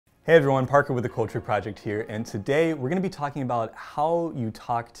Hey everyone, Parker with the Culture Project here, and today we're going to be talking about how you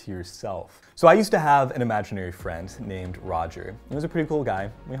talk to yourself. So I used to have an imaginary friend named Roger. He was a pretty cool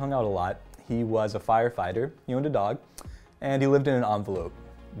guy. We hung out a lot. He was a firefighter, he owned a dog, and he lived in an envelope,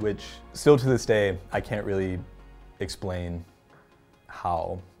 which still to this day I can't really explain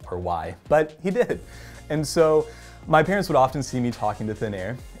how or why, but he did. And so my parents would often see me talking to thin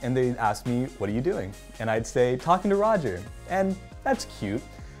air, and they'd ask me, "What are you doing?" And I'd say, "Talking to Roger." And that's cute.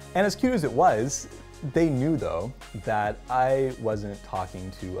 And as cute as it was, they knew though that I wasn't talking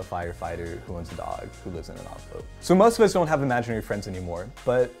to a firefighter who owns a dog who lives in an envelope. So most of us don't have imaginary friends anymore,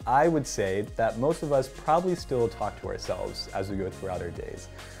 but I would say that most of us probably still talk to ourselves as we go throughout our days.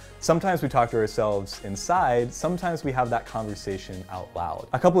 Sometimes we talk to ourselves inside, sometimes we have that conversation out loud.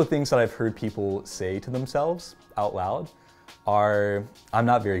 A couple of things that I've heard people say to themselves out loud are, "I'm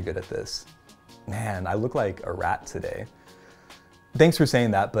not very good at this. Man, I look like a rat today. Thanks for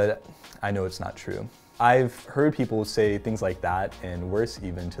saying that, but I know it's not true." I've heard people say things like that, and worse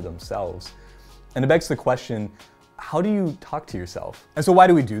even, to themselves. And it begs the question, how do you talk to yourself? And so why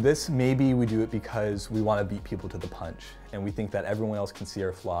do we do this? Maybe we do it because we want to beat people to the punch, and we think that everyone else can see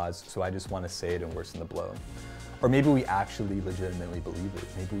our flaws, so I just want to say it and worsen the blow. Or maybe we actually legitimately believe it.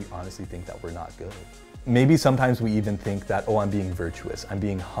 Maybe we honestly think that we're not good. Maybe sometimes we even think that, oh, I'm being virtuous, I'm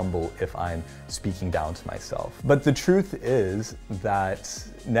being humble if I'm speaking down to myself. But the truth is that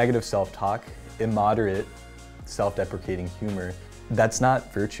negative self-talk, immoderate, self-deprecating humor, that's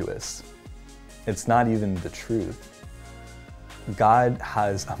not virtuous. It's not even the truth. God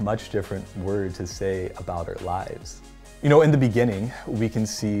has a much different word to say about our lives. You know, in the beginning, we can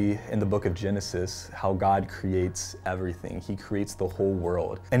see in the book of Genesis how God creates everything. He creates the whole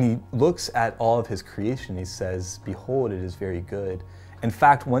world. And he looks at all of his creation, he says, "Behold, it is very good." In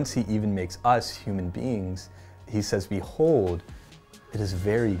fact, once he even makes us human beings, he says, "Behold, it is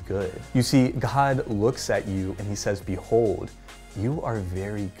very good." You see, God looks at you and he says, "Behold, you are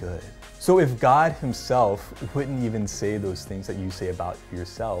very good." So if God himself wouldn't even say those things that you say about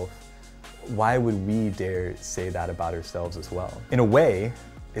yourself, why would we dare say that about ourselves as well? In a way,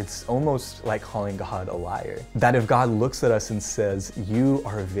 it's almost like calling God a liar. That if God looks at us and says, "You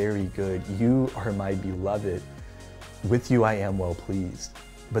are very good, you are my beloved, with you I am well pleased,"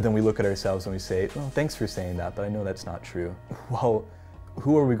 but then we look at ourselves and we say, "Well, thanks for saying that, but I know that's not true." Well,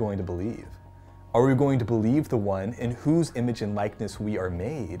 who are we going to believe? Are we going to believe the one in whose image and likeness we are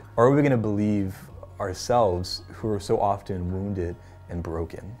made? Or are we going to believe ourselves, who are so often wounded and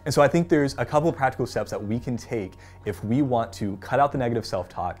broken? And so I think there's a couple of practical steps that we can take if we want to cut out the negative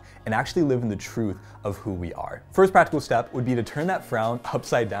self-talk and actually live in the truth of who we are. First practical step would be to turn that frown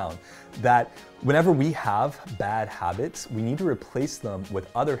upside down. That whenever we have bad habits, we need to replace them with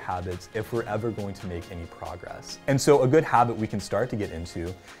other habits if we're ever going to make any progress. And so a good habit we can start to get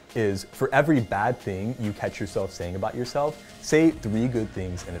into is, for every bad thing you catch yourself saying about yourself, say 3 good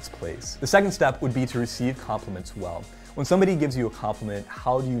things in its place. The second step would be to receive compliments well. When somebody gives you a compliment,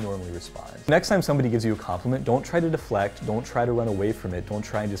 how do you normally respond? Next time somebody gives you a compliment, don't try to deflect, don't try to run away from it, don't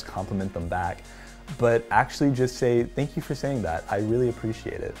try and just compliment them back, but actually just say, "Thank you for saying that, I really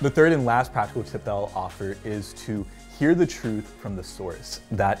appreciate it." The third and last practical tip that I'll offer is to hear the truth from the source.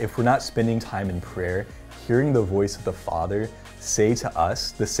 That if we're not spending time in prayer, hearing the voice of the Father say to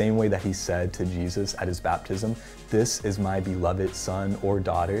us the same way that he said to Jesus at his baptism, "This is my beloved son or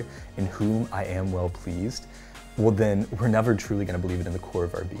daughter in whom I am well pleased," well then we're never truly going to believe it in the core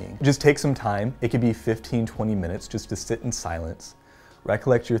of our being. Just take some time. It could be 15, 20 minutes just to sit in silence,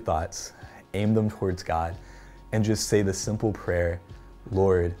 recollect your thoughts, aim them towards God, and just say the simple prayer,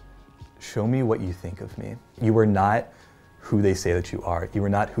 "Lord, show me what you think of me. You are not who they say that you are. You are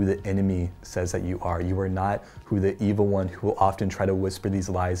not who the enemy says that you are. You are not who the evil one who will often try to whisper these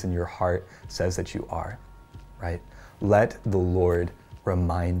lies in your heart says that you are," right? Let the Lord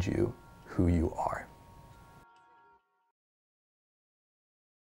remind you who you are.